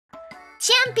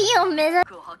チャンピオン目指す。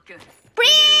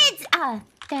Please! Ah,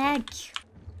 thank you.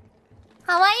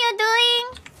 How are you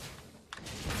doing?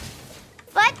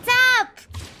 What's up?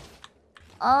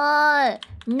 Oh,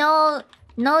 no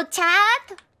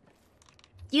chat?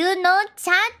 You know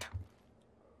chat?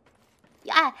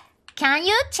 Can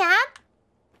you chat?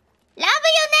 Love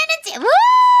you, Nene Ch. Woo!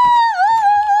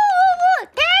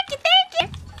 Thank you.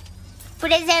 プ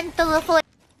レゼントをfor。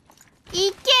いけ、レ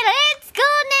ッツゴー、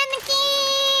ネネキ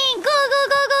ーン !Go, go,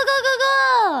 go, go, go, go,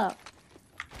 go!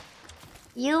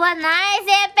 You are nice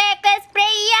Apex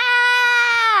player!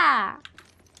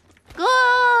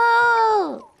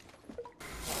 Go!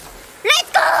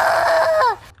 Let's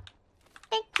go!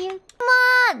 Thank you. Come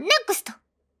on, next!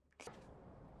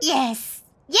 Yes!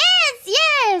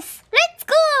 Yes! Let's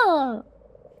go!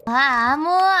 Ah,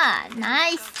 more!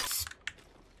 Nice!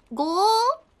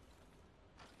 Go!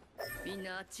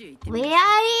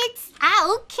 Where is?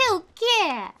 Okay.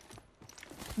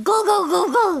 Go, go,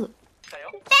 go, go!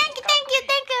 Thank you.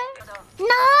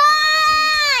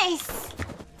 Nice!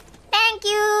 Thank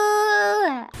you!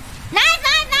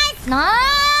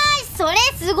 Nice! それ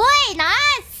すごい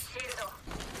Nice!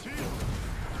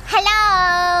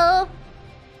 Hello!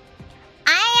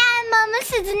 I am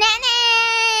Momosuzu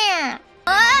Nene!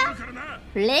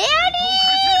 Really?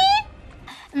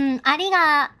 あり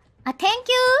が、Thank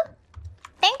you!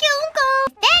 Thank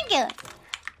you!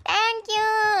 Thank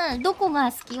you! どこ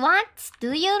が好き ?What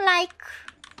do you like?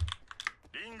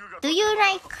 Do you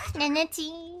like Nene Ch?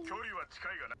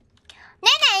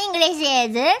 Nene English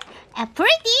is a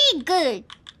pretty good,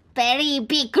 very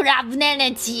big love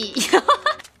Nene Ch.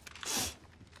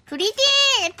 pretty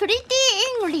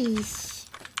English.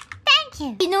 Thank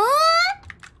you. You know?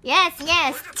 Yes.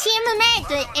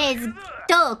 Teammate is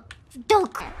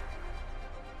dog.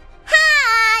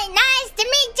 Hi, nice to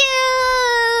meet you.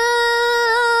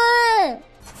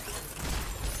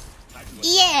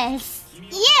 Yes.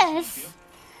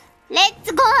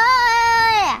 Let's go.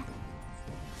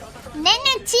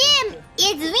 Nene team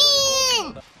is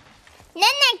win.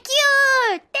 Nene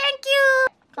cute. Thank you.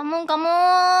 Come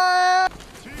on.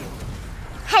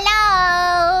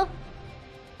 Hello.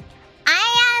 I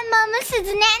am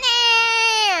Momosuzu Nene.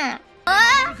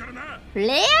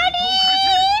 Really?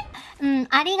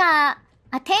 ありが、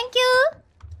Thank you.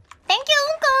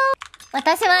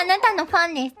 私はあなたのファ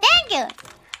ンです。Thank you.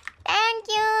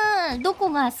 どこ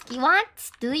が好き ?What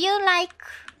do you like?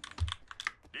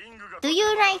 Do you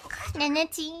like Nene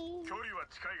Ch?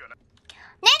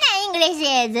 Nene English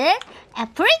is a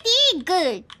pretty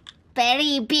good,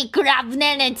 very big love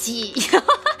Nene Ch.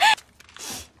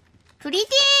 pretty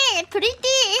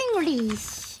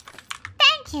English.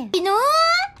 Thank you. You know?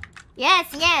 Yes.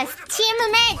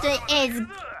 Teammate is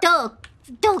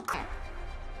dog.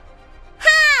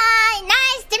 Hi,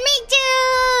 nice to meet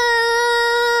you.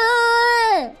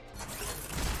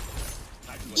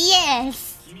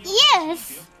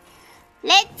 Yes.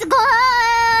 Let's go.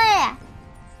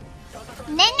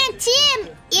 Nene team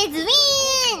is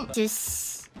win.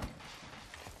 Just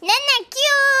Nene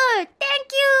cute. Thank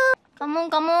you. Come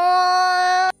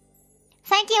on.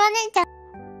 最近はねちゃん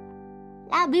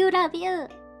Love you.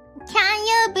 Can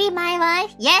you be my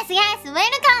wife? Yes.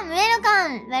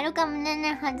 Welcome,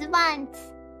 Nene husband.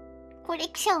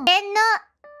 Collection.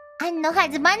 Friend no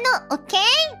husband,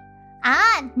 okay?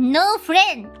 No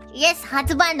friend. Yes,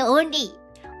 husband only.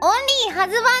 Only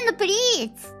husband,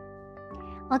 please.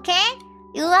 Okay?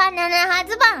 You are Nene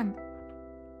husband.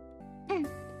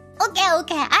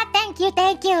 Okay.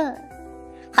 Thank you.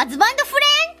 Husband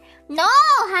friend? No,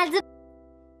 husband.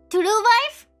 True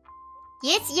wife?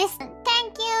 Yes.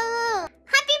 Thank you.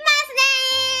 Happy birthday.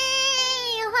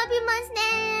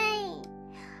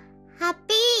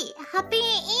 Happy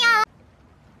year.